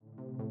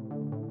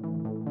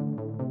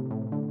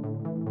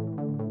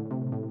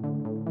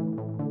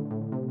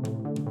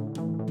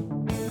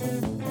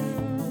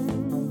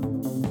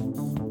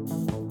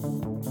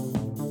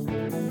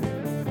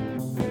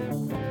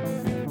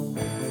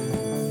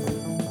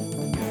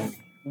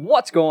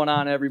What's going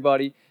on,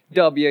 everybody?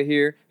 W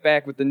here,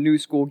 back with the New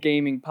School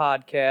Gaming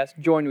Podcast.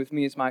 Joined with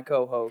me is my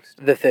co-host,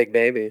 The Thick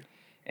Baby.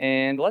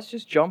 And let's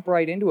just jump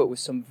right into it with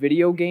some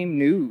video game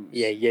news.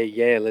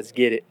 Yeah, let's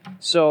get it.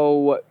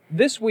 So,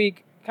 this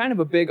week, kind of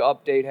a big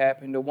update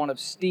happened to one of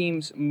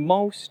Steam's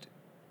most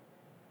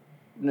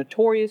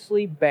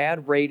notoriously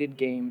bad-rated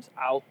games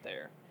out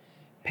there,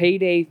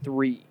 Payday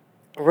 3.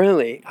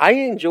 Really? I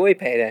enjoy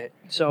Payday.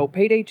 So,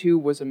 Payday 2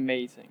 was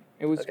amazing.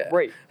 It was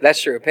great. That's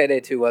true.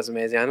 Payday 2 was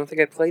amazing. I don't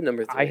think I played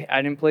number 3.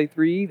 I didn't play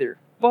 3 either,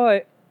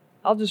 but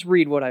I'll just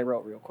read what I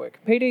wrote real quick.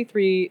 Payday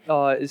 3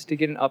 is to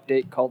get an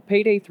update called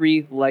Payday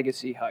 3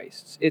 Legacy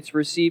Heists. It's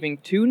receiving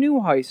 2 new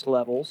heist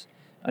levels,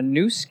 a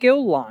new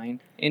skill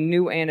line, and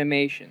new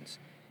animations,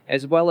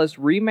 as well as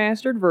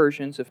remastered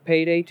versions of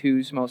Payday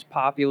 2's most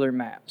popular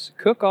maps,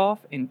 Cook-Off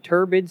and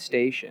Turbid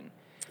Station,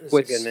 Those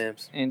are good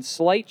maps. And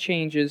slight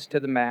changes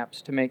to the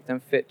maps to make them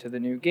fit to the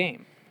new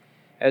game,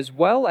 as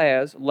well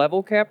as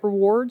level cap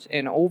rewards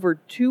and over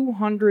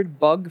 200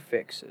 bug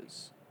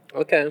fixes.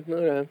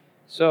 Okay.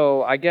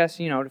 So, I guess,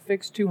 to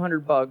fix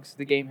 200 bugs,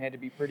 the game had to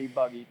be pretty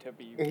buggy to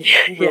be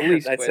Yeah,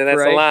 released I'd with, say that's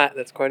right? a lot.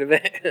 That's quite a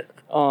bit.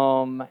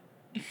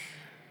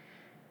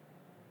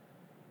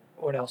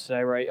 What else did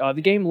I write?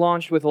 The game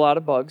launched with a lot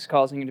of bugs,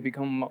 causing it to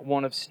become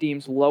one of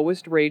Steam's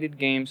lowest-rated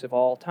games of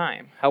all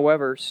time.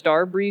 However,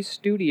 Starbreeze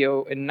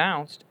Studio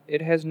announced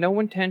it has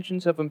no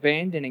intentions of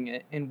abandoning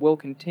it and will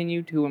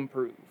continue to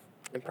improve.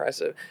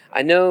 Impressive.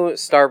 I know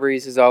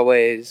Starbreeze is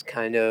always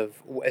kind of,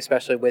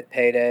 especially with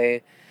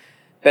Payday,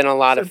 been a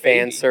lot of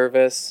fan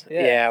service.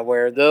 Yeah,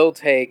 where they'll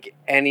take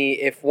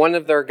if one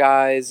of their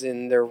guys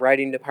in their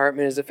writing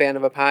department is a fan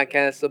of a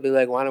podcast, they'll be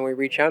like, why don't we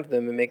reach out to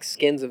them and make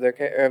skins of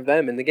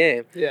them in the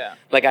game? Yeah.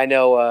 Like I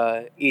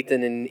know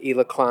Ethan and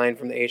Ela Klein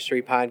from the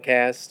H3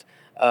 podcast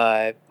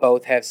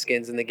both have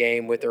skins in the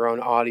game with their own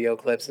audio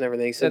clips and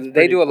everything. So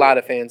they do a lot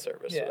of fan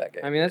service for that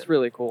game. I mean, that's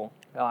really cool.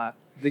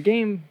 The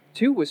game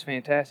 2 was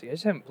fantastic. I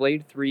just haven't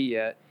played 3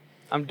 yet.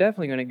 I'm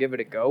definitely going to give it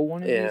a go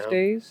one of these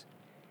days.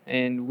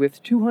 And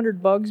with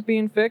 200 bugs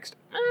being fixed,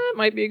 it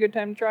might be a good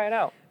time to try it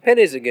out.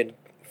 Payday's a good,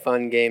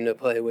 fun game to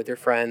play with your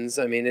friends.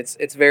 I mean,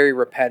 it's very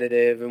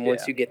repetitive, and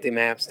once you get the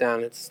maps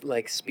down, it's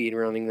like speed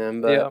running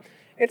them. But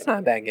it's not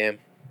a bad game.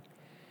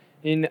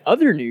 In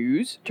other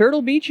news,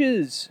 Turtle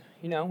Beaches.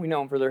 We know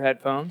them for their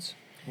headphones,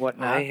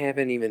 whatnot. I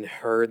haven't even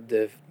heard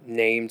the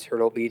name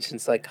Turtle Beach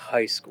since like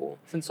high school.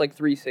 Since like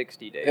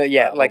 360 days.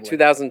 Like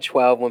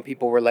 2012 when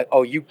people were like,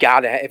 "Oh, you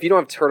gotta if you don't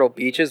have Turtle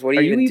Beaches, what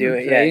are you even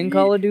doing?" Playing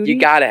Call of Duty? You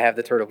gotta have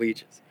the Turtle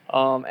Beaches.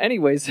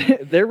 Anyways,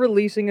 they're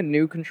releasing a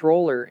new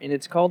controller, and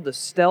it's called the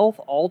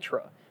Stealth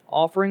Ultra,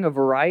 offering a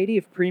variety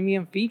of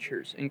premium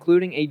features,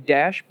 including a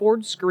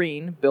dashboard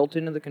screen built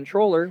into the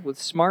controller with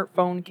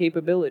smartphone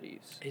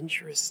capabilities.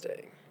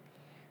 Interesting.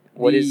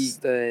 What is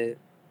the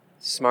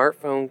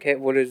smartphone?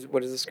 What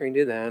does the screen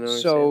do then?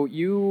 So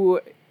you,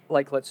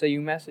 let's say you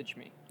message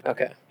me.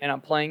 Okay. And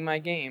I'm playing my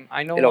game.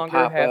 I no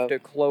longer have to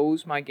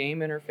close my game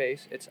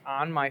interface. It's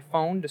on my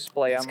phone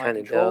display on my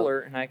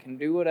controller, and I can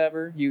do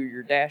whatever.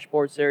 Your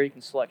dashboard's there. You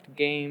can select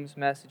games,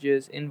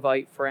 messages,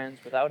 invite friends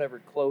without ever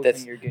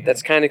closing your game.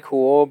 That's kind of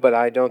cool, but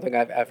I don't think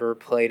I've ever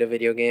played a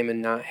video game and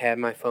not had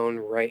my phone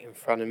right in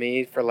front of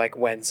me for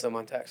when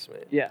someone texts me.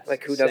 Yes.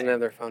 Like who doesn't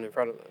have their phone in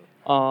front of them?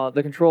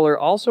 The controller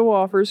also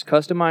offers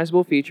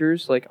customizable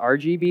features like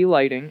RGB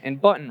lighting and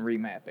button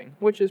remapping,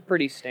 which is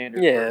pretty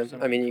standard. Yeah,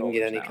 I mean, you can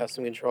get any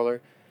custom controller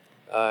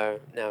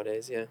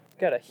nowadays, yeah.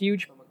 Got a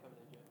huge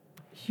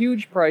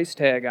price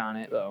tag on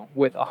it, though,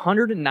 with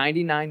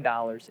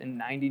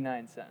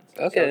 $199.99.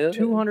 Okay. So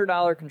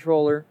 $200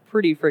 controller,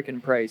 pretty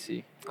freaking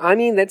pricey. I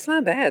mean, that's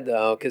not bad,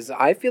 though, because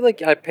I feel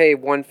like I pay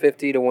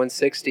 $150 to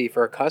 $160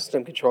 for a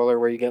custom controller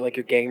where you get,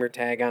 your gamer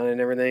tag on it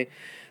and everything.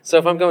 So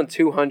if I'm going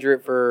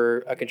 $200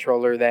 for a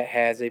controller that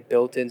has a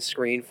built-in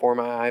screen for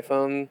my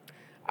iPhone,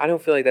 I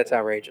don't feel like that's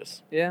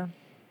outrageous. Yeah,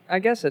 I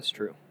guess that's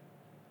true.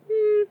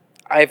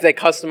 If they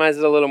customize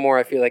it a little more,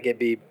 I feel like it'd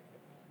be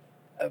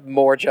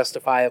more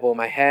justifiable in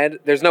my head.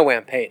 There's no way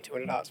I'm paying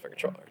 $200 for a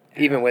controller,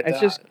 even with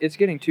it's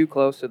getting too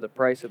close to the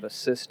price of a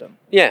system.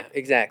 Yeah,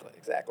 exactly.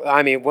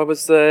 I mean, what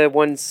was the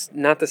one?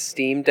 Not the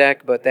Steam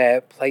Deck, but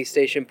that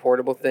PlayStation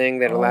portable thing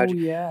that allowed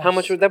you. Yes. How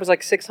much was that? Was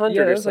like $600.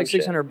 Yeah, it was like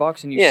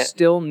 $600, and you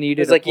still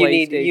needed. It's like you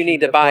need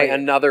to buy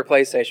another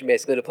PlayStation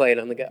basically to play it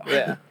on the go.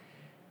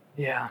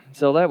 Yeah.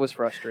 So that was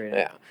frustrating.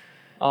 Yeah.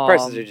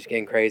 Prices are just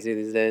getting crazy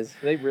these days.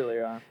 They really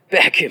are.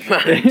 Back in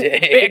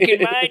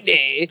my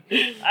day.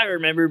 I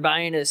remember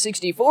buying a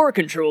 64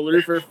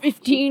 controller for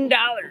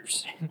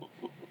 $15.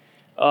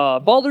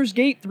 Baldur's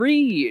Gate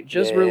 3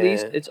 just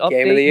released its update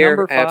Game of the year.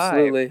 number 5.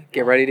 Absolutely.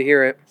 Get ready to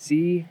hear it.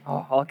 See?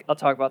 I'll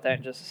talk about that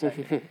in just a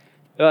second.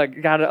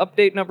 Got an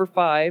update number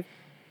 5.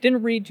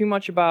 Didn't read too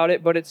much about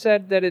it, but it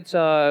said that it's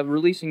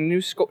releasing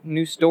new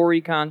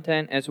story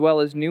content as well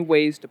as new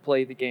ways to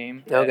play the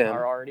game that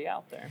are already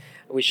out there.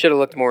 We should have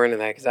looked more into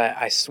that because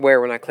I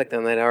swear when I clicked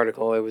on that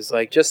article, it was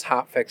just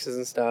hot fixes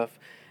and stuff.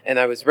 And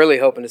I was really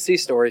hoping to see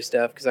story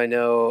stuff because I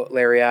know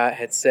Lariat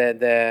had said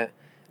that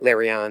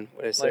Larion,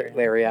 what is it?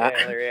 Lariat.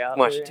 Yeah, Lariat.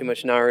 Watching too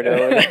much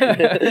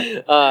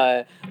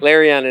Naruto.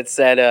 Larion had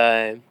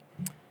said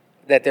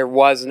that there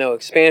was no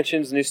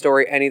expansions, new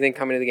story, anything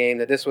coming to the game,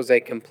 that this was a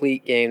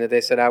complete game that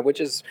they set out, which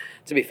is,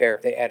 to be fair,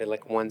 if they added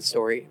like one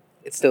story,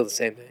 it's still the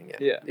same thing.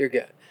 Yeah. You're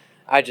good.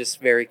 I'm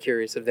just very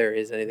curious if there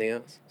is anything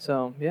else.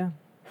 So, yeah.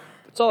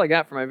 That's all I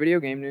got for my video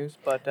game news,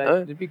 but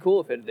it'd be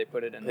cool if they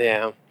put it in there.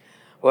 Yeah.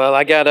 Well,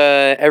 I got,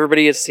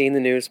 everybody has seen the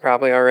news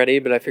probably already,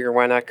 but I figure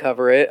why not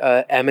cover it.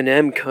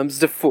 Eminem comes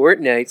to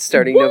Fortnite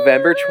starting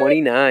November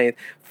 29th.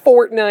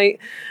 Fortnite.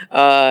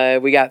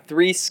 We got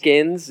 3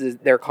 skins.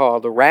 They're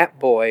called Rat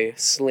Boy,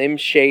 Slim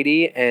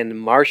Shady, and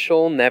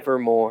Marshall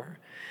Nevermore.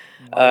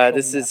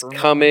 This is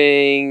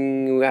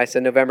coming, I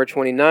said November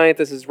 29th.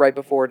 This is right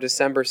before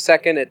December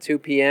 2nd at 2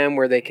 p.m.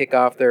 where they kick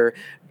off their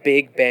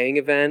Big Bang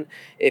event.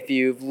 If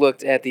you've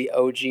looked at the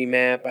OG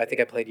map, I think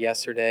I played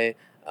yesterday,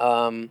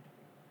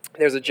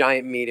 there's a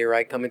giant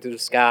meteorite coming through the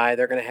sky.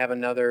 They're going to have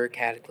another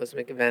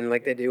cataclysmic event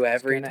like they do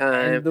every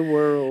time. End the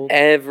world.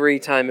 Every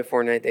time at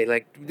Fortnite,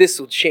 they this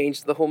will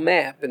change the whole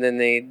map. And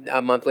then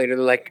a month later,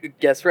 they're like,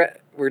 guess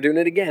what? We're doing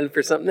it again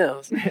for something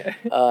else.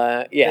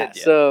 Yeah,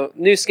 so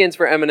new skins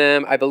for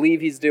Eminem. I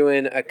believe he's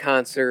doing a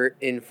concert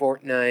in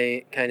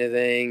Fortnite kind of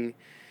thing.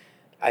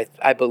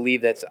 I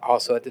believe that's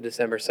also at the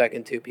December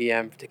 2nd, 2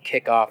 p.m. to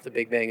kick off the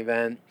Big Bang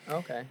event.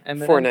 Okay.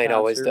 Fortnite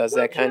always does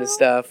that kind of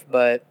stuff,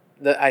 but...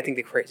 I think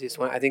the craziest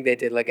one, I think they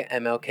did like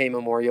an MLK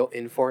memorial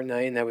in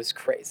Fortnite, and that was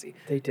crazy.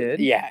 They did?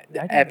 Yeah,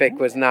 Epic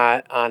was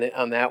not on it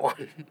on that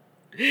one.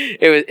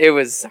 It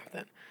was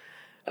something.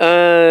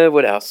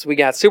 What else? We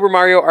got Super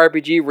Mario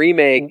RPG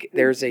Remake. Ooh.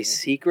 There's a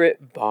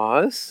secret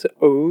boss.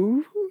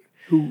 Oh.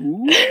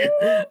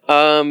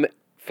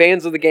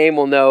 Fans of the game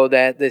will know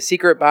that the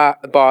secret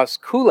boss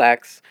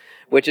Kulex,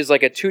 which is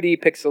like a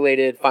 2D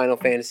pixelated Final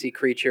Fantasy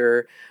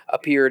creature,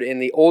 appeared in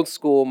the old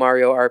school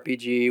Mario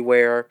RPG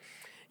where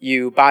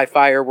you buy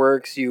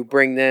fireworks, you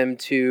bring them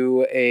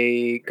to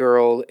a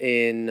girl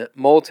in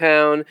Mole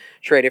Town,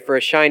 trade it for a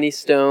shiny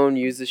stone,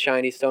 use the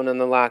shiny stone on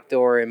the locked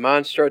door in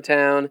Monstro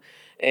Town,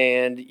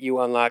 and you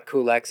unlock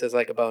Kulex as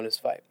like a bonus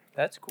fight.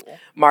 That's cool.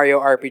 Mario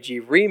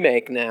RPG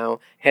Remake now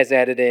has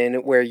added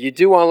in where you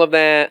do all of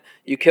that,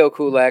 you kill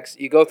Kulex,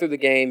 you go through the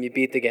game, you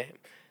beat the game.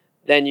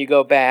 Then you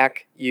go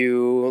back,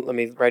 let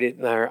me write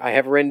it there. I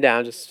have it written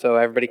down just so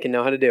everybody can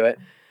know how to do it.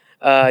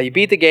 You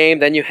beat the game,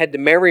 then you head to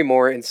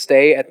Merrymore and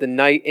stay at the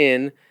night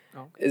inn.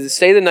 Okay.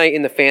 Stay the night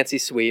in the fancy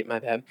suite, my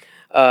bad.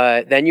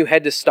 Then you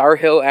head to Star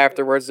Hill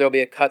afterwards. There'll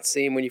be a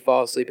cutscene when you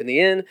fall asleep in the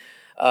inn.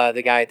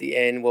 The guy at the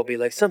inn will be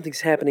like,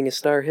 something's happening at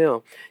Star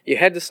Hill. You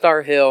head to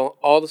Star Hill.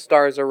 All the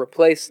stars are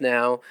replaced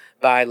now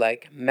by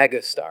like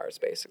mega stars,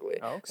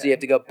 basically. Okay. So you have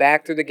to go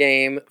back through the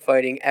game,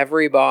 fighting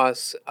every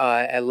boss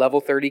at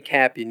level 30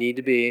 cap you need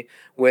to be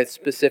with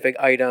specific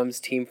items,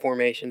 team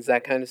formations,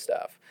 that kind of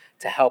stuff,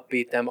 to help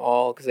beat them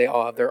all, because they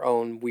all have their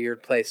own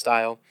weird play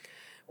style.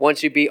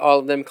 Once you beat all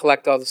of them,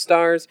 collect all the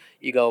stars,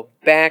 you go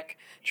back,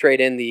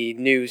 trade in the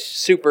new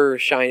super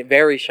shiny,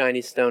 very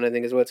shiny stone, I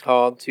think is what it's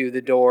called, to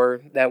the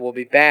door that will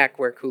be back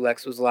where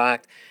Kulex was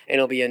locked. And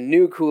it'll be a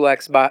new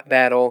Kulex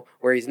battle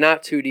where he's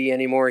not 2D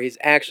anymore. He's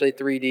actually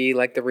 3D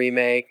like the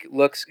remake.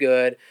 Looks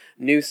good.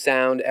 New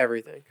sound,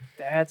 everything.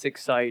 That's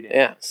exciting.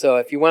 Yeah, so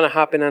if you want to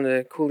hop in on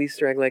a cool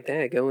Easter egg like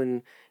that, go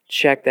and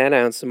check that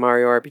out. Some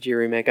Mario RPG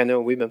Remake. I know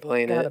we've been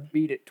playing Gotta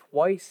beat it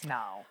twice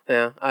now.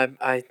 Yeah,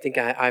 I think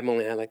I've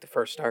only had like the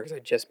first star because I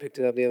just picked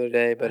it up the other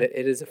day, but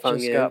it is a fun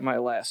game. Just got my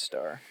last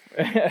star.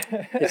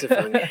 It's a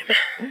fun game.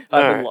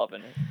 I've been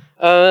loving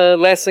it.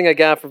 Last thing I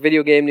got for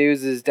video game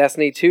news is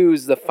Destiny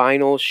 2's The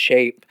Final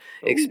Shape.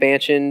 Ooh.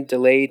 Expansion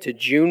delayed to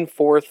June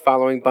 4th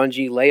following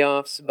Bungie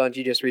layoffs.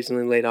 Bungie just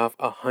recently laid off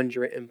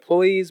 100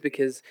 employees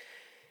because,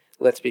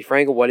 let's be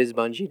frank, what is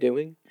Bungie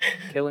doing?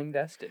 Killing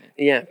Destiny.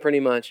 Yeah, pretty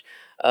much.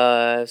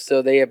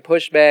 So they have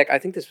pushed back. I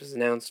think this was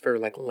announced for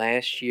like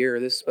last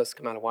year. This was supposed to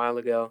come out a while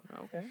ago.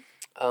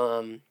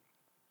 Okay.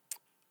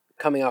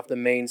 Coming off the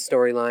main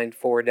storyline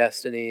for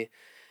Destiny.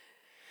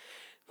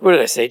 What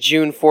did I say?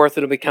 June 4th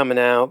it'll be coming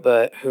out,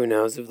 but who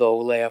knows if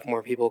they'll lay off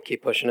more people,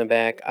 keep pushing it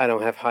back. I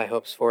don't have high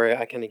hopes for it.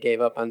 I kind of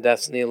gave up on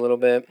Destiny a little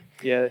bit.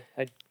 Yeah,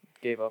 I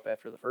gave up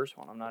after the first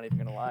one. I'm not even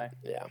going to lie.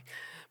 Yeah.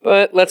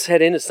 But let's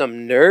head into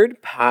some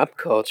nerd pop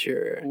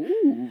culture.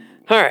 Ooh.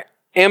 All right.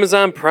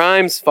 Amazon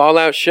Prime's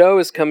Fallout show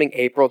is coming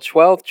April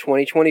 12th,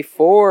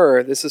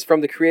 2024. This is from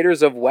the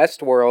creators of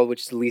Westworld,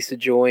 which is Lisa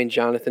Joy and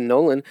Jonathan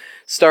Nolan,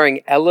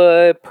 starring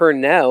Ella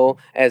Purnell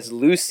as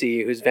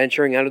Lucy, who's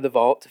venturing out of the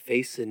vault to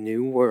face a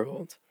new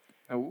world.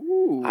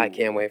 Ooh. I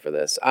can't wait for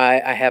this.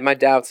 I have my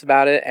doubts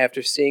about it.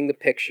 After seeing the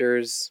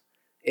pictures,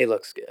 it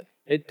looks good.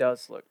 It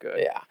does look good.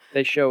 Yeah.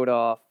 They showed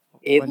off.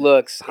 It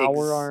looks...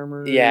 Power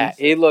armor. Yeah,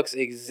 it looks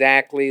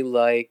exactly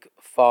like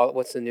Fallout.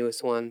 What's the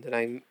newest one that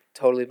I'm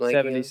totally blanking?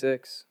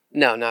 76.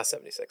 No, not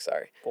 76,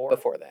 sorry. 4?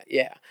 Before that,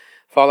 yeah.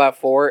 Fallout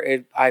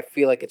 4, I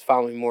feel like it's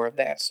following more of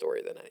that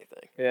story than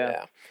anything.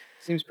 Yeah.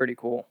 Seems pretty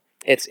cool.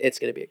 It's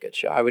going to be a good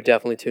show. I would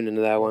definitely tune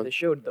into that one. They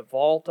showed the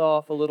vault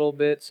off a little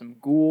bit, some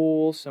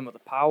ghouls, some of the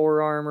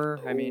power armor.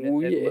 I mean,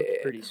 it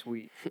looked pretty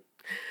sweet.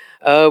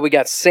 We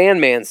got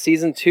Sandman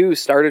Season 2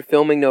 started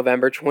filming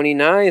November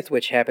 29th,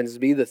 which happens to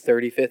be the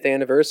 35th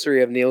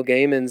anniversary of Neil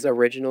Gaiman's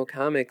original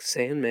comic,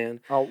 Sandman.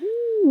 Oh.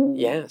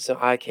 Yeah, so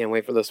I can't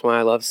wait for this one.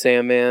 I love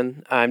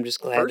Sandman. I'm just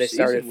glad they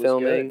started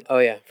filming. Oh,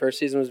 yeah. First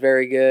season was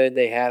very good.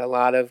 They had a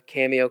lot of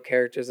cameo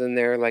characters in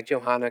there, like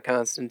Johanna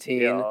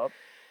Constantine. Yup.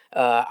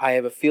 I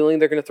have a feeling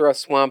they're going to throw a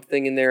Swamp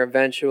Thing in there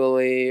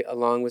eventually,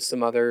 along with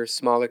some other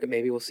smaller.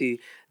 Maybe we'll see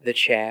the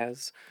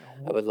Chaz.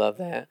 I would love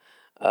that.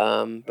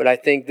 But I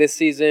think this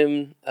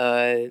season,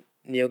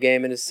 Neil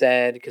Gaiman has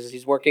said, because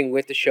he's working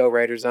with the show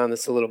writers on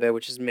this a little bit,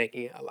 which is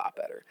making it a lot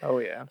better. Oh,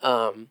 yeah.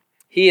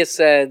 He has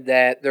said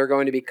that they're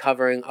going to be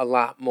covering a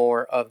lot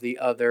more of the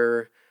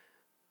other.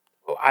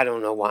 Oh, I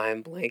don't know why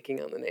I'm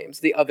blanking on the names.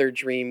 The other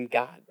dream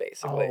god,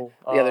 basically.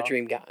 The other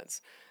dream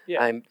gods.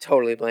 Yeah. I'm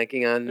totally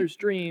blanking on. There's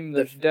dream,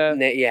 there's death.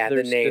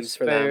 The names despair.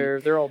 for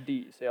them. They're all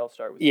D's. They all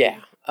start with D.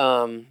 Yeah.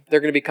 They're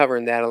going to be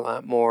covering that a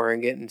lot more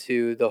and getting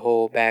to the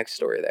whole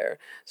backstory there.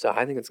 So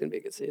I think it's going to be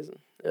a good season.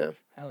 Yeah.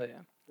 Hell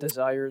yeah.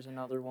 Desire is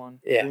another one.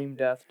 Yeah. Dream,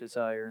 death,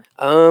 desire.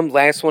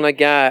 Last one I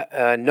got,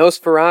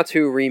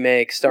 Nosferatu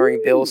remake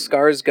starring Bill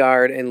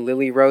Skarsgård and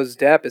Lily Rose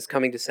Depp is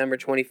coming December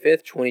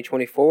 25th,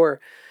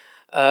 2024.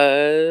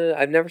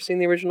 I've never seen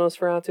the original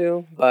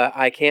Nosferatu, but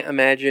I can't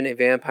imagine a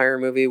vampire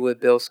movie with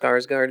Bill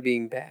Skarsgård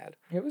being bad.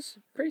 It was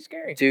pretty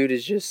scary. Dude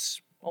is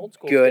just old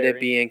school good scary.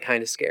 at being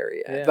kind of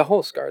scary. Yeah. The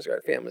whole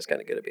Skarsgård family is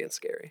kind of good at being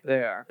scary.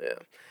 They are.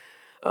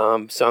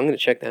 Yeah. So I'm going to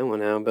check that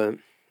one out, but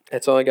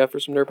that's all I got for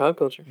some nerd pop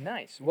culture.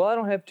 Nice. Well, I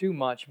don't have too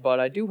much,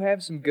 but I do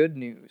have some good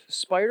news.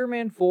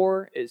 Spider-Man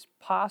 4 is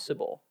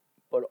possible,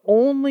 but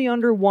only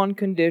under one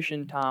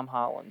condition, Tom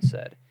Holland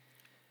said.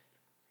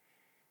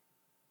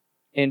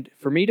 And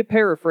for me to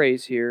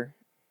paraphrase here,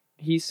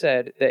 he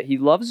said that he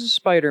loves the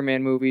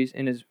Spider-Man movies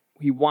and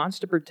he wants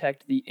to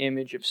protect the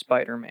image of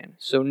Spider-Man.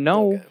 So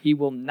no, he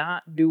will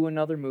not do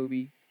another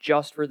movie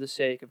just for the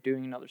sake of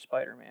doing another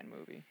Spider-Man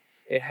movie.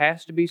 It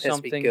has to be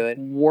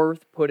something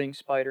worth putting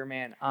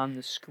Spider-Man on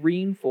the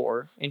screen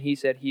for, and he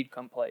said he'd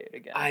come play it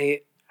again.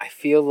 I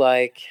feel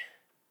like,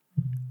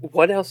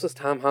 what else has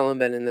Tom Holland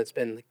been in that's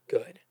been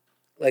good?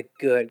 Like,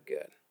 good.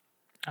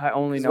 I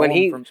only know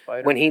him from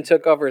Spider-Man. When he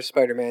took over as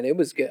Spider-Man, it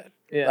was good.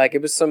 Yeah. Like,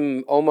 it was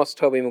some almost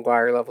Tobey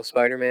Maguire level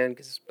Spider-Man,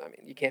 because, I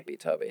mean, you can't beat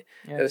Tobey.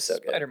 Yeah, it was so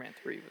good. Spider-Man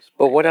 3 was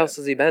But what else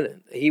has he been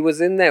in? He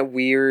was in that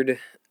weird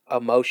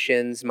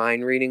emotions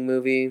mind-reading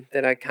movie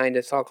that I kind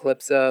of saw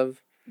clips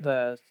of.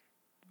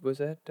 Was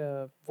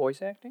that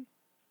voice acting?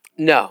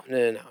 No.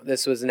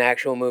 This was an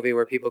actual movie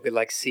where people could,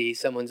 like, see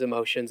someone's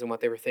emotions and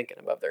what they were thinking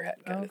above their head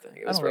kind of thing.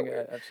 It was really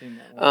weird. I've seen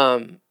that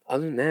one.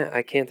 Other than that,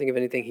 I can't think of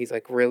anything he's,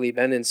 like, really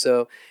been in.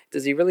 So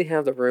does he really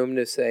have the room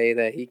to say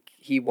that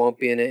he won't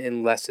be in it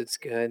unless it's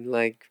good?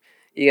 Like,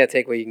 you got to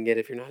take what you can get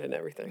if you're not in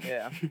everything.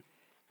 Yeah.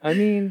 I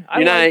mean,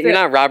 you're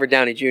not Robert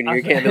Downey Jr.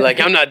 You can't be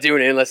like, I'm not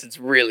doing it unless it's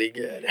really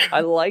good.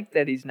 I like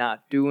that he's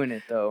not doing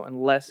it, though,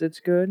 unless it's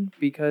good,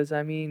 because,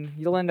 I mean,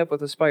 you'll end up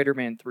with a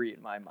Spider-Man 3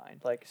 in my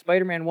mind. Like,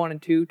 Spider-Man 1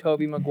 and 2,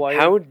 Tobey Maguire.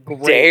 How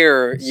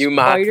dare you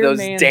mock those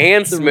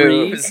dance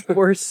moves?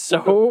 Were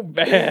so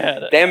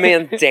bad. That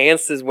man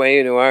danced his way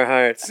into our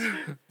hearts.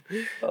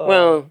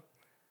 Well,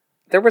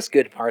 there was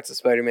good parts of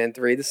Spider-Man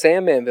 3. The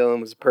Sandman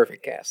villain was a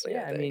perfect casting.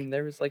 Yeah, I mean,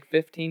 there was like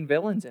 15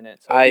 villains in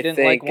it. So if you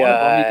didn't like one of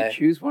them, you could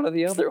choose one of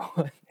the other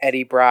ones.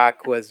 Eddie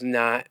Brock was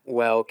not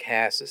well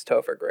cast as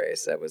Topher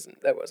Grace. That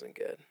wasn't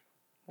good.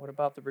 What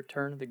about the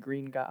return of the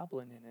Green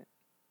Goblin in it?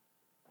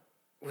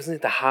 Wasn't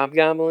it the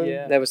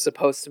Hobgoblin that was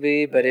supposed to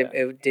be? But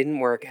it didn't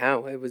work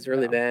out. It was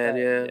really bad,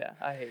 Yeah,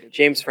 I hated it.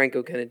 James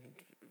Franco kind of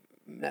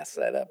messed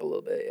that up a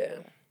little bit,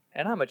 yeah.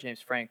 And I'm a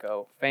James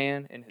Franco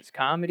fan in his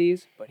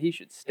comedies, but he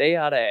should stay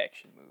out of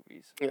action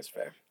movies. That's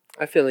fair.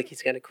 I feel like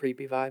he's got a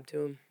creepy vibe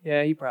to him.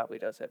 Yeah, he probably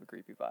does have a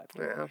creepy vibe.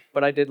 Yeah.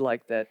 But I did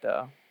like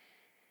that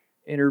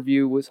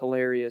Interview was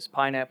hilarious.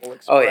 Pineapple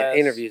Express. Oh, yeah,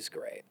 Interview's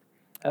great.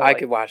 I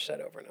could watch that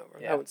over and over.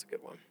 Yeah. That one's a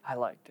good one. I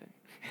liked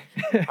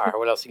it. All right,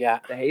 what else you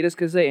got? They hate us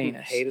because they ain't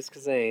us. Hate us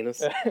because they ain't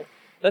us.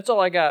 That's all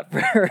I got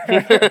for...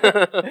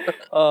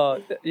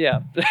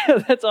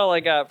 that's all I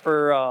got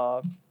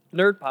for...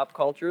 nerd pop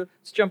culture.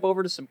 Let's jump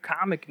over to some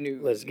comic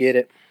news. Let's get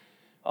it.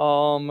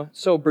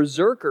 So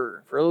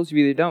Berserker, for those of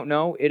you that don't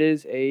know, it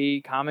is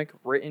a comic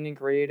written and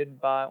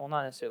created by, well,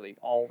 not necessarily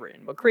all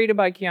written, but created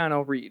by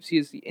Keanu Reeves. He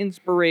is the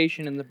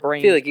inspiration and the brain.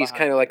 I feel like he's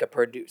kind of like a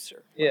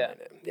producer. Yeah.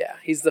 Yeah.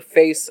 He's the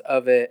face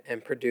of it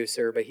and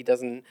producer, but he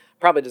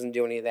probably doesn't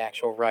do any of the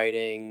actual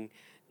writing,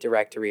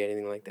 directory,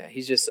 anything like that.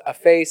 He's just a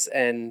face,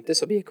 and this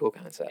will be a cool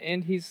concept.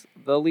 And he's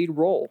the lead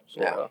role,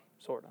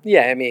 sort of.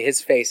 Yeah, I mean, his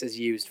face is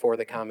used for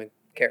the comic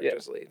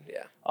character's lead,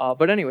 yeah.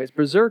 But anyways,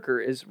 Berserker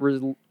is...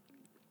 I'm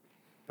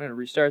going to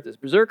restart this.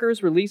 Berserker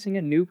is releasing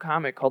a new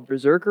comic called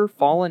Berserker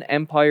Fallen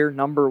Empire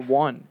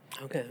 #1.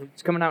 Okay.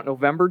 It's coming out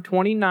November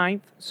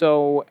 29th,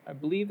 so I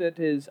believe that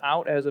is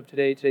out as of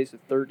today. Today's the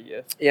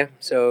 30th. Yeah,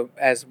 so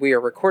as we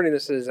are recording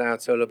this is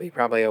out, so it'll be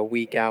probably a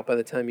week out by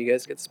the time you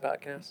guys get this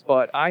podcast.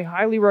 But I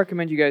highly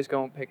recommend you guys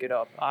go and pick it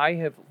up. I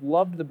have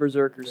loved the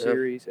Berserker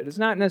series. It is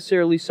not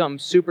necessarily something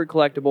super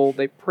collectible.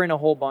 They print a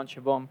whole bunch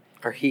of them.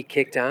 our heat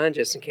kicked on,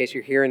 just in case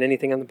you're hearing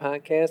anything on the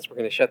podcast. We're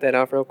going to shut that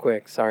off real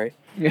quick. Sorry.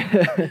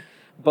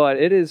 But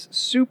it is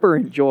super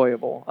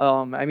enjoyable.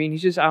 I mean,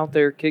 he's just out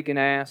there kicking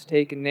ass,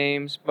 taking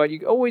names, but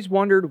you always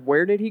wondered,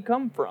 where did he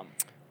come from?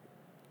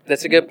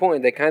 That's a good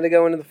point. They kind of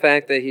go into the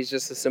fact that he's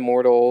just this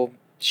immortal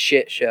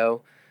shit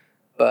show,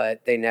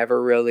 but they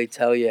never really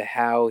tell you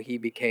how he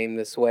became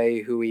this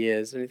way, who he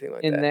is, anything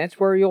like that. And that's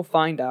where you'll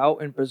find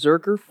out in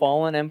Berserker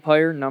Fallen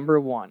Empire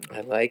 #1.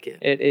 I like it.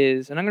 It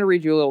is, and I'm going to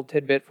read you a little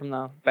tidbit from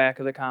the back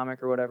of the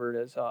comic or whatever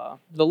it is.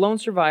 The lone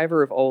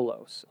survivor of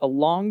Olos, a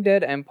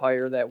long-dead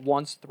empire that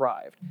once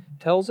thrived,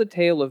 tells a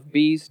tale of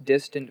B's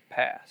distant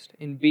past.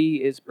 And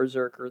B is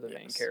Berserker, the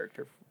main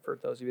character, for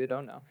those of you who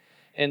don't know.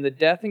 And the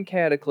death and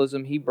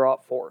cataclysm he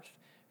brought forth.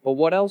 But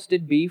what else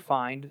did B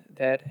find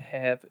that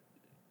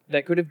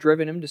could have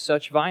driven him to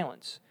such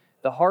violence?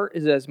 The heart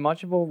is as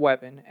much of a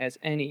weapon as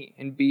any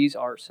in B's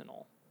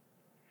arsenal.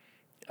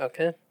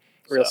 Okay.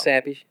 Real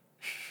sappy.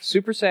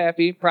 Super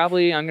sappy.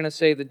 Probably, I'm going to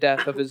say the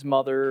death of his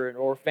mother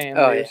or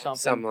family or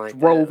something like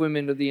drove that. Him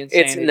into the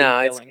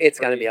insanity. It's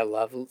got to be a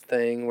love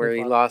thing where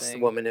he lost the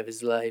woman of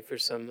his life or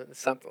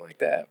something like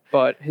that.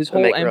 But his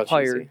whole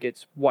empire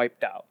gets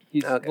wiped out.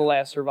 He's the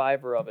last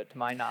survivor of it, to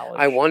my knowledge.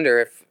 I wonder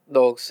if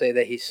they'll say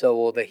that he's so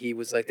old that he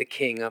was like the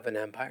king of an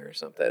empire or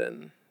something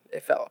and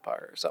it fell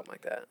apart or something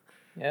like that.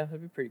 Yeah,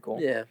 that'd be pretty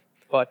cool. Yeah.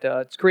 But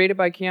it's created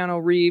by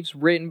Keanu Reeves,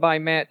 written by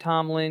Matt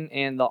Tomlin,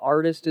 and the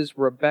artist is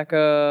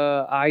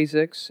Rebecca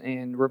Isaacs.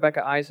 And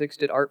Rebecca Isaacs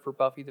did art for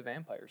Buffy the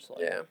Vampire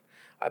Slayer. Yeah.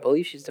 I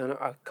believe she's done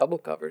a couple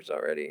covers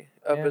already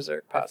of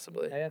Berserk,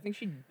 possibly. I think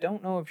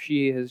don't know if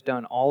she has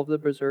done all of the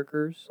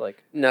Berserkers.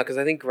 No, because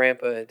I think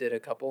Grandpa did a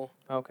couple.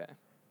 Okay.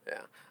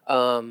 Yeah.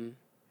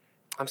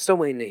 I'm still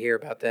waiting to hear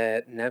about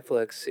that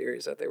Netflix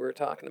series that they were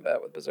talking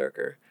about with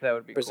Berserker. That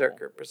would be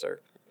Berserker. cool.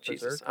 Berserk.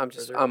 Jesus,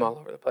 Berserker. I'm all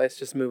over the place.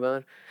 Just move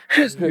on.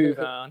 Just move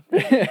on.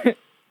 But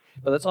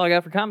that's all I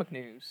got for comic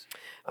news.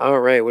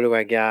 All right, what do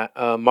I got?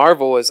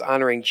 Marvel is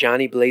honoring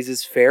Johnny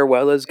Blaze's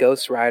farewell as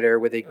Ghost Rider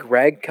with a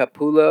Greg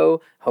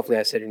Capullo, hopefully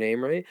I said your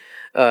name right,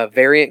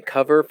 variant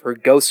cover for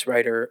Ghost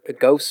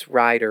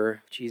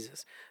Rider,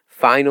 Jesus,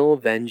 Final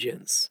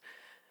Vengeance.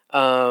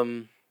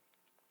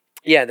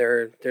 Yeah,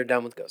 they're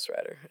done with Ghost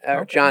Rider.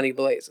 Or Johnny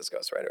Blaze is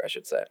Ghost Rider, I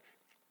should say.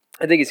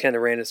 I think he's kind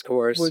of ran his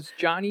course. Was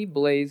Johnny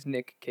Blaze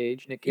Nick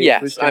Cage? Nick Cage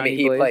yes, was Johnny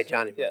he Blaze? played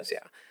Johnny Blaze,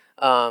 yeah.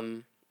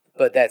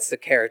 But that's the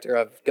character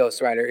of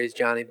Ghost Rider is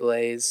Johnny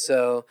Blaze,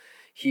 so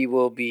he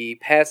will be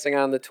passing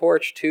on the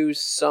torch to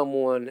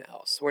someone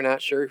else. We're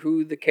not sure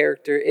who the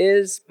character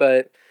is,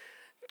 but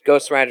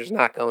Ghost Rider's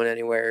not going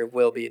anywhere. It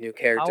will be a new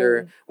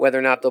character. Whether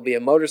or not there'll be a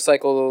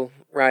motorcycle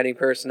riding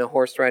person, a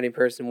horse riding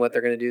person, what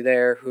they're going to do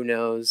there, who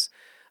knows.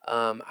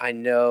 I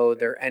know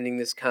they're ending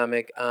this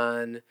comic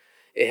on...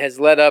 It has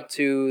led up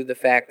to the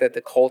fact that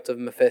the cult of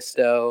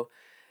Mephisto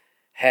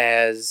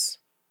has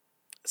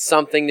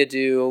something to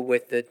do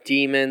with the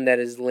demon that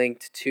is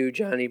linked to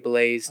Johnny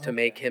Blaze to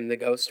make him the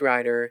Ghost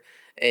Rider,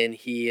 and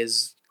he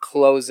is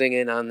closing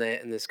in on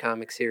that in this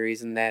comic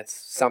series, and that's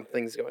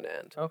something's going to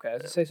end. Okay, I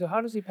was going to say, so how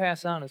does he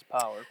pass on his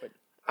power? But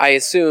I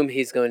assume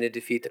he's going to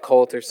defeat the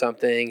cult or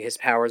something. His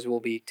powers will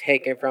be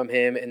taken from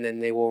him, and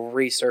then they will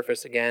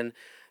resurface again,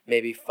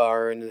 maybe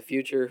far into the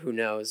future, who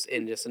knows,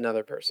 in just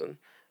another person.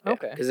 Yeah,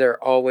 okay. Because there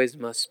always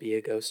must be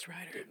a Ghost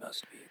Rider. There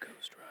must be a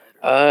Ghost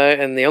Rider.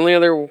 And the only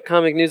other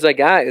comic news I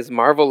got is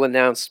Marvel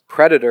announced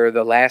Predator: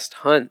 The Last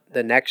Hunt,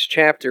 the next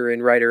chapter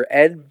in writer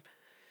Ed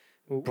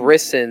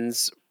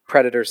Brisson's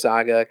Predator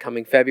saga,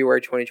 coming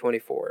February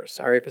 2024.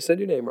 Sorry if I said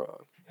your name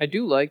wrong. I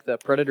do like the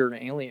Predator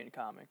and Alien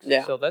comics.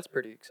 Yeah. So that's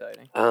pretty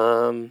exciting.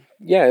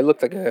 Yeah, it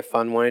looked like a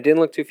fun one. It didn't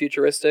look too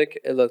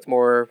futuristic. It looked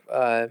more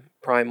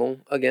primal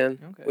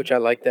again, which I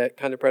like that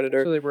kind of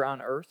Predator. So they were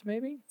on Earth,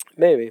 maybe?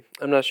 Maybe.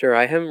 I'm not sure.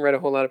 I haven't read a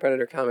whole lot of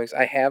Predator comics.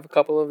 I have a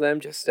couple of them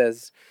just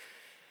as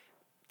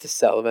to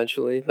sell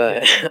eventually,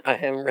 but I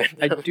haven't read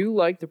them. I do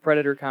like the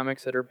Predator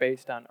comics that are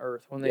based on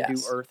Earth when they do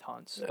Earth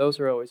hunts. Yeah. Those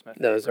are always my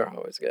favorite. Those are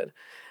always good.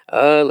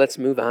 Let's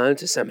move on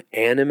to some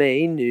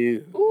anime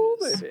news. Ooh,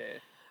 baby.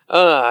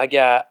 I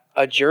got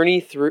A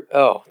Journey Through...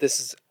 Oh, this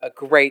is a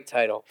great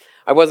title.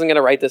 I wasn't going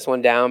to write this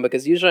one down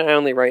because usually I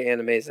only write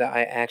animes that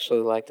I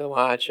actually like to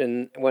watch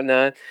and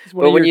whatnot.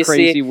 But when you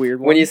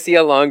see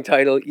a long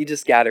title, you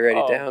just got to write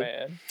it down.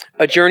 Man.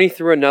 A Journey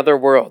Through Another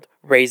World,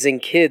 Raising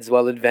Kids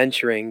While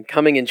Adventuring,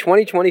 coming in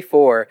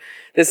 2024.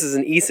 This is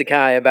an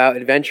isekai about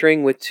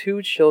adventuring with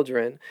two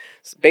children.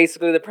 So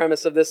basically, the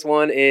premise of this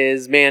one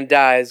is man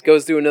dies,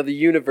 goes through another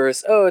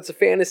universe. Oh, it's a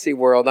fantasy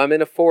world. I'm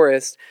in a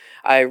forest.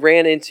 I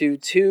ran into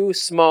two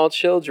small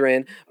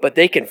children, but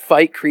they can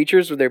fight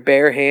creatures with their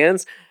bare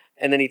hands.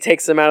 And then he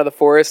takes them out of the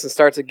forest and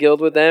starts a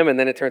guild with them, and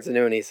then it turns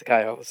into an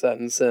isekai all of a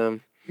sudden. So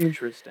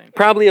interesting.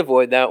 Probably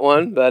avoid that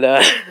one, but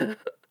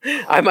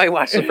I might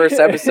watch the first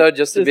episode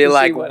just to be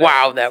like,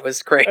 wow, that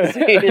was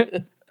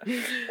crazy.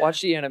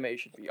 Watch the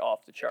animation be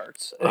off the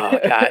charts. Oh,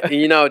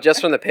 God.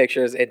 Just from the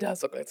pictures, it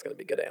does look like it's going to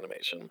be good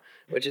animation,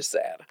 which is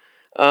sad.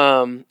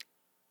 God,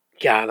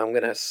 I'm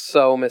going to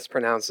so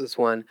mispronounce this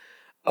one.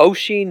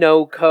 Oshi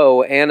no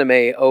Ko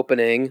anime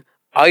opening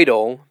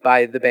Idol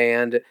by the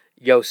band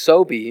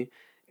Yosobi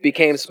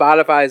became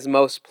Spotify's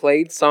most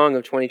played song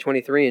of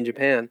 2023 in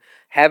Japan.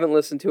 Haven't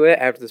listened to it.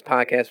 After this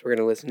podcast, we're going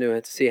to listen to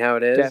it to see how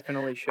it is.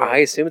 Definitely should. I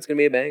assume it's going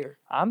to be a banger.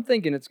 I'm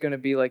thinking it's going to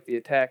be like the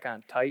Attack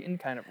on Titan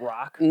kind of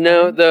rock.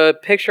 No, the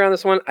picture on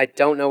this one, I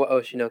don't know what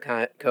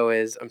Oshinoko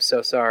is. I'm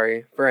so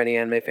sorry for any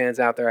anime fans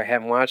out there. I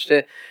haven't watched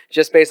it.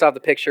 Just based off the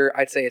picture,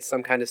 I'd say it's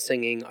some kind of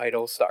singing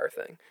idol star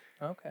thing.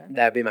 Okay.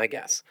 That'd be my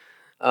guess.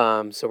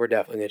 So we're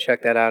definitely going to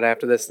check that out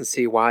after this and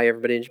see why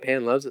everybody in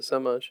Japan loves it so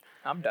much.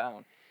 I'm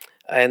down.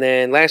 And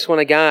then last one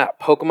I got,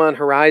 Pokemon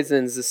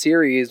Horizons, the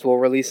series, will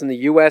release in the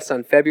U.S.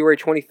 on February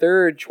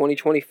 23rd,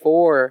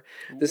 2024.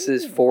 This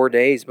is 4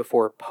 days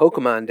before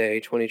Pokemon Day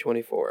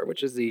 2024,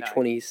 which is the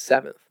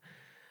 27th.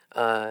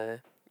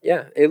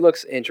 Yeah, it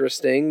looks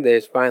interesting.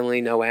 There's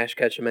finally no Ash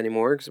Ketchum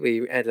anymore because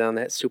we ended on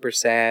that super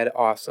sad,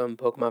 awesome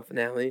Pokemon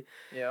finale.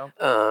 Yeah.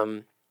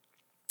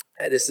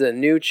 This is a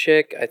new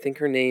chick. I think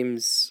her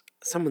name's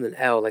someone with an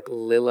L, like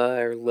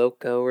Lila or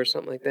Loco or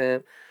something like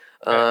that.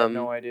 I have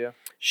no idea.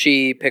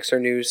 She picks her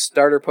new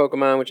starter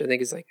Pokemon, which I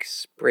think is like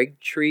Sprig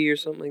Tree or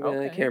something like that.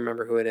 Okay. I can't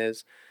remember who it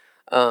is.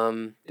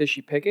 Did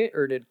she pick it,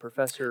 or did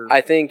Professor...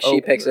 I think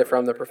she picks it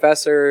from the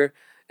professor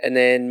and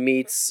then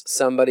meets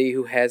somebody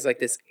who has like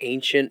this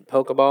ancient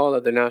Pokeball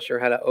that they're not sure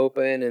how to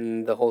open,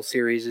 and the whole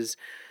series is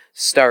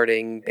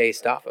starting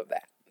based off of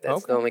that.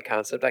 That's the only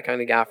concept I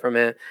kind of got from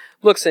it.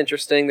 Looks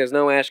interesting. There's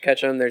no Ash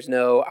Ketchum. There's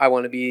no I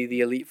want to be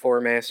the Elite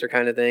Four Master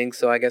kind of thing.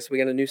 So I guess we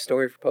got a new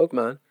story for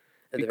Pokemon.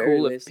 It'd be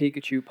cool if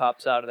Pikachu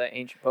pops out of that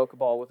ancient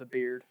Pokeball with a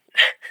beard.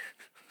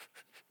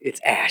 It's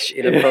Ash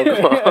in a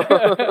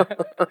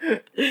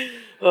Pokemon.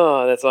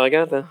 Oh, that's all I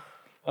got, though.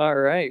 All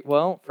right.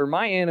 Well, for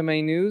my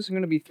anime news, I'm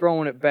going to be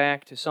throwing it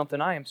back to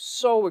something I am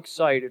so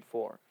excited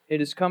for. It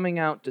is coming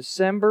out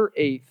December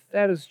 8th.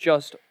 That is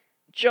just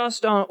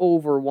on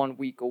over 1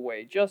 week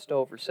away. Just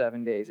over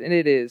 7 days. And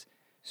it is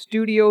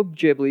Studio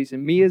Ghibli's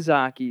and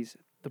Miyazaki's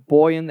The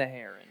Boy and the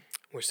Heron.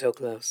 We're so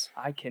close.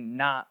 I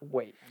cannot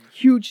wait. I'm a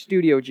huge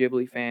Studio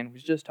Ghibli fan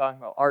who's just talking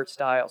about art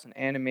styles and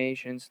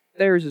animations.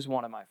 Theirs is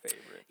one of my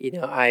favorites. You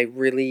know, I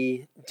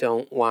really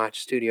don't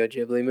watch Studio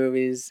Ghibli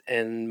movies,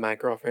 and my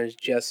girlfriend's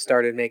just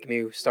started making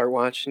me start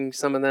watching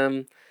some of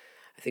them.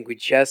 I think we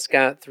just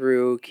got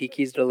through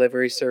Kiki's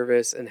Delivery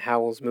Service and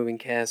Howl's Moving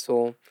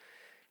Castle.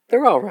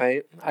 They're all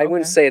right. I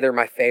wouldn't say they're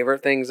my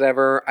favorite things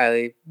ever.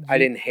 I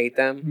didn't hate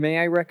them. May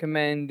I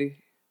recommend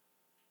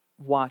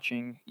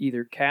watching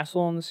either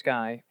Castle in the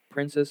Sky,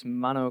 Princess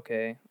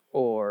Mononoke,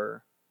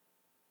 or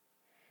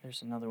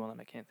there's another one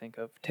that I can't think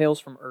of,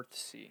 Tales from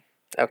Earthsea.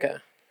 Okay.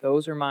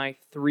 Those are my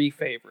 3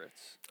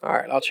 favorites. All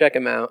right, I'll check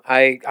them out.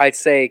 I'd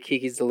say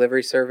Kiki's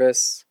Delivery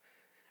Service.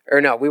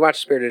 Or no, we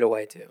watched Spirited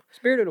Away too.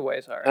 Spirited Away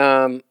is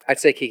alright. I'd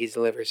say Kiki's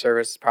Delivery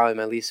Service is probably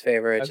my least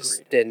favorite. I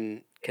just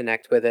didn't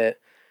connect with it.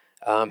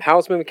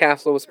 Howl's Moving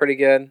Castle was pretty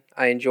good.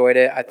 I enjoyed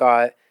it. I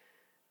thought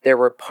there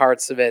were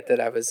parts of it that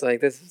I was like,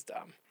 this is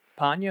dumb.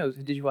 Ponyo,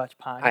 did you watch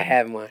Ponyo? I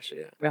haven't watched it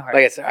yet. Right.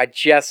 Like I said, I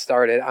just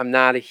started. I'm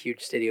not a huge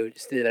Studio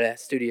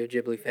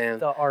Ghibli fan.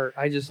 The art,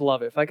 I just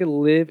love it. If I could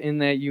live in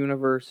that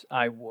universe,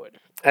 I would.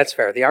 That's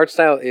fair. The art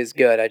style is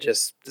good.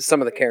 Some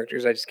of the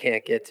characters I just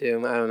can't get to.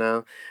 I don't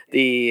know.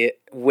 The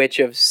Witch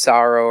of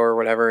Sorrow or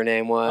whatever her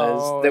name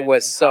was, that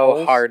was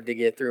so hard to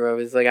get through. I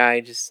was like,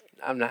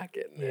 I'm not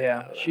getting it.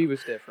 Yeah, she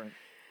was different.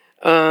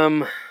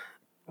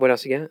 What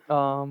else you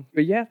got?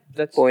 But yeah,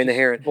 that's Boy and the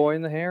Heron. Boy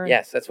and the Heron.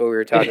 Yes, that's what we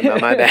were talking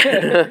about. My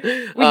bad.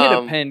 We hit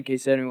a pen in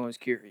case anyone was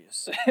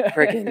curious.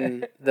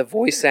 Freaking the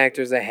voice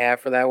actors I have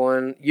for that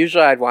one.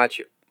 Usually I'd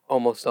watch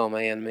almost all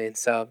my anime and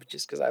sub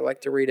just because I like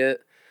to read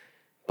it.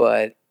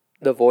 But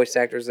the voice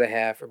actors they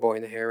have for Boy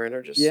and the Heron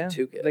are just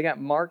too good. They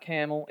got Mark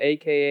Hamill,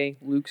 a.k.a.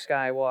 Luke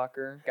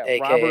Skywalker. Got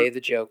a.k.a.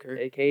 the Joker.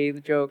 A.k.a.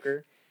 the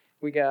Joker.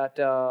 We got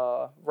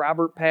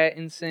Robert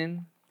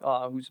Pattinson,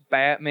 who's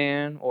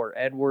Batman, or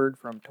Edward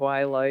from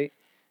Twilight.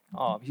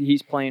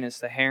 He's playing as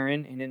the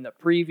Heron, and in the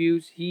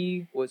previews,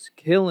 he was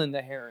killing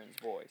the Heron's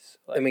voice.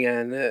 Like, I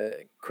mean,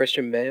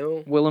 Christian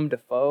Bale. Willem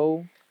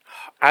Dafoe.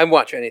 I'd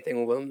watch anything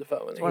with Willem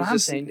Dafoe. That's what I'm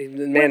saying.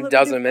 The man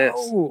doesn't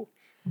miss.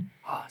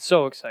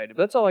 So excited.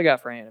 But that's all I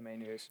got for anime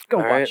news. Go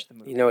watch the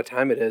movie. You know what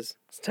time it is.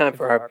 It's time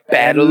for our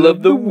Battle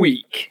of the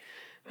Week.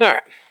 All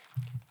right.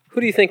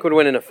 Who do you think would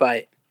win in a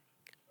fight?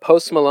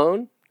 Post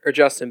Malone or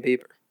Justin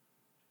Bieber?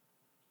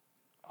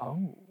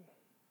 Oh.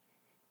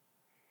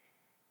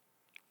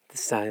 The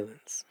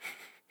silence.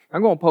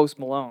 I'm going Post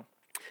Malone.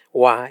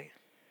 Why?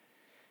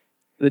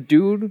 The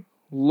dude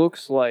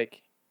looks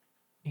like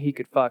he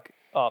could fuck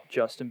up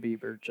Justin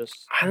Bieber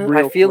just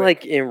real I feel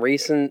quick. like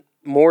in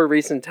more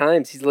recent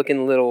times, he's looking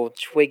a little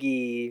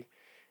twiggy.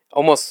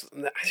 Almost.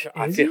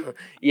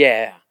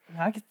 Yeah.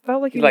 I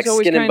felt like he was was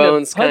always skin and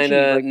bones, kind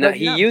of. No,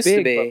 he used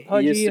to be.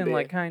 Pudgy he used to and be.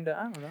 like kind of.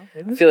 I don't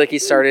know. I feel like he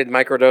started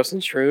microdosing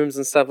shrooms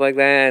and stuff like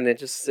that, and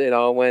it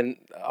all went.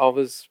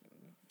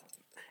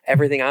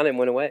 Everything on him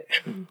went away.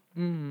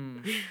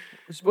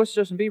 What's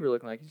Justin Bieber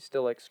looking like? He's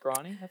still like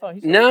scrawny? I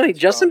thought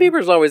Justin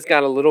Bieber's always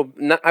got a little.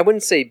 I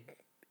wouldn't say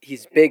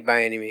he's big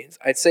by any means.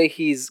 I'd say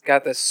he's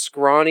got the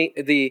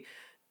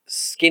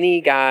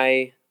skinny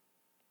guy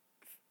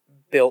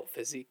built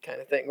physique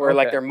kind of thing, where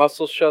like Okay. their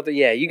muscles show.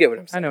 Yeah, you get what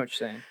I'm I saying. know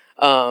what you're saying.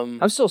 Um,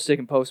 I'm still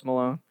sticking Post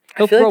Malone.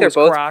 I feel like they're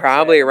both Crocs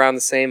probably at him. around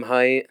the same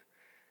height.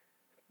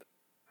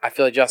 I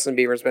feel like Justin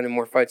Bieber's been in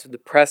more fights with the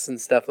press and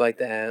stuff like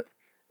that,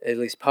 at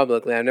least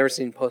publicly. I've never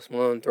seen Post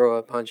Malone throw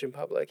a punch in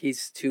public.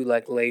 He's too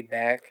like laid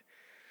back.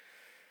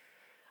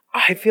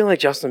 I feel like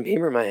Justin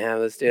Bieber might have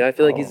this, dude. I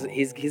feel like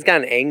he's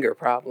got an anger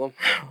problem.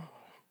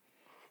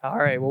 All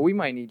right, well, we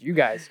might need you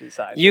guys to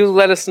decide. You this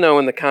let one. us know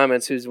in the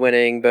comments who's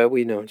winning, but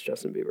we know it's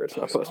Justin Bieber. It's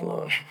not Post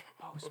Malone.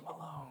 Post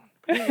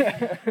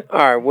Malone.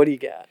 All right, what do you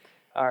got?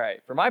 All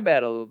right, for my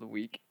battle of the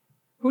week,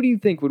 who do you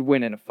think would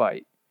win in a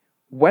fight?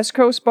 West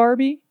Coast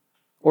Barbie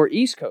or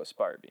East Coast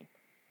Barbie?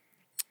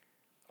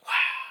 Wow.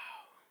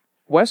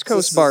 West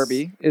Coast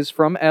Barbie is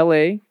from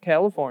LA,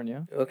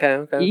 California.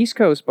 Okay. East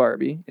Coast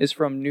Barbie is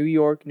from New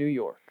York, New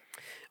York.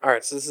 All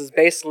right, so this is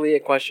basically a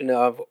question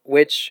of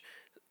which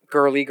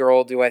girly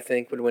girl do I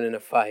think would win in a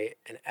fight?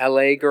 An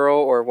LA girl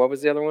or what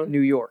was the other one? New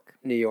York.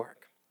 New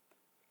York.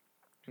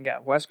 We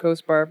got West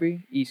Coast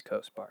Barbie, East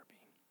Coast Barbie.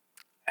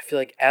 I feel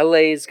like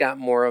LA's got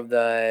more of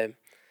the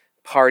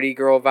party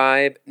girl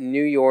vibe.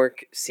 New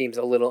York seems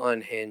a little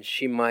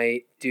unhinged.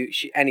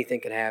 Anything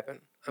could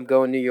happen. I'm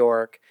going New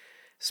York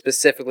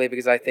specifically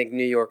because I think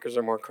New Yorkers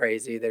are more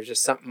crazy. There's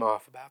just something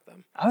off about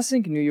them. I was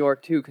thinking New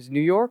York too, because New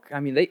York, I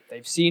mean,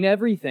 they've seen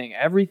everything.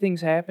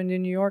 Everything's happened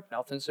in New York.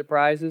 Nothing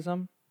surprises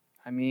them.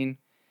 I mean,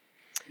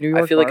 New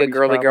York. I feel like a Barbie's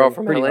girly girl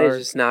probably from LA pretty is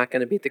hard. just not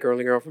going to beat the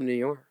girly girl from New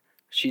York.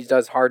 She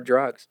does hard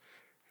drugs.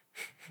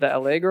 The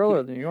LA girl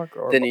or the New York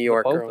girl? The New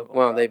York both girl. of them,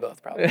 Well, they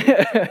both probably.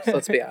 So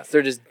let's be honest.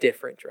 They're just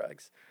different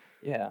drugs.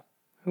 Yeah.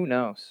 Who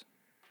knows?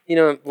 You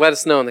know, let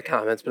us know in the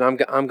comments, but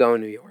I'm going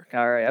New York.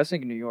 All right. I was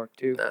thinking New York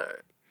too. All right.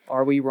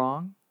 Are we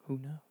wrong? Who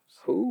knows?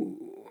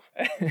 Ooh.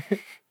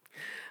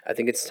 I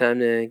think it's time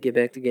to get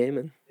back to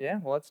gaming. Yeah,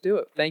 well, let's do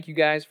it. Thank you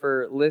guys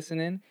for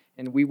listening,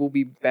 and we will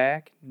be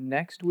back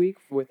next week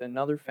with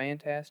another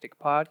fantastic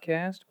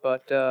podcast,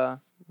 but we're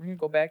going to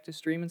go back to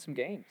streaming some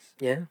games.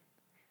 Yeah.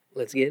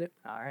 Let's get it.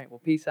 All right.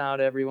 Well, peace out,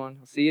 everyone.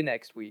 We'll see you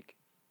next week.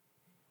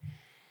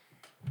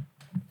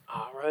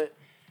 All right.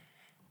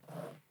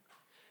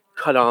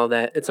 Cut all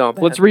that. It's all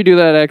bad. Let's redo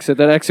that exit.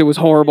 That exit was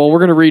horrible.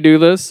 We're going to redo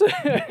this.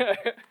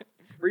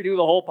 Redo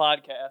the whole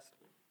podcast.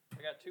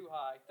 I got too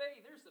high.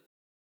 Hey, there's the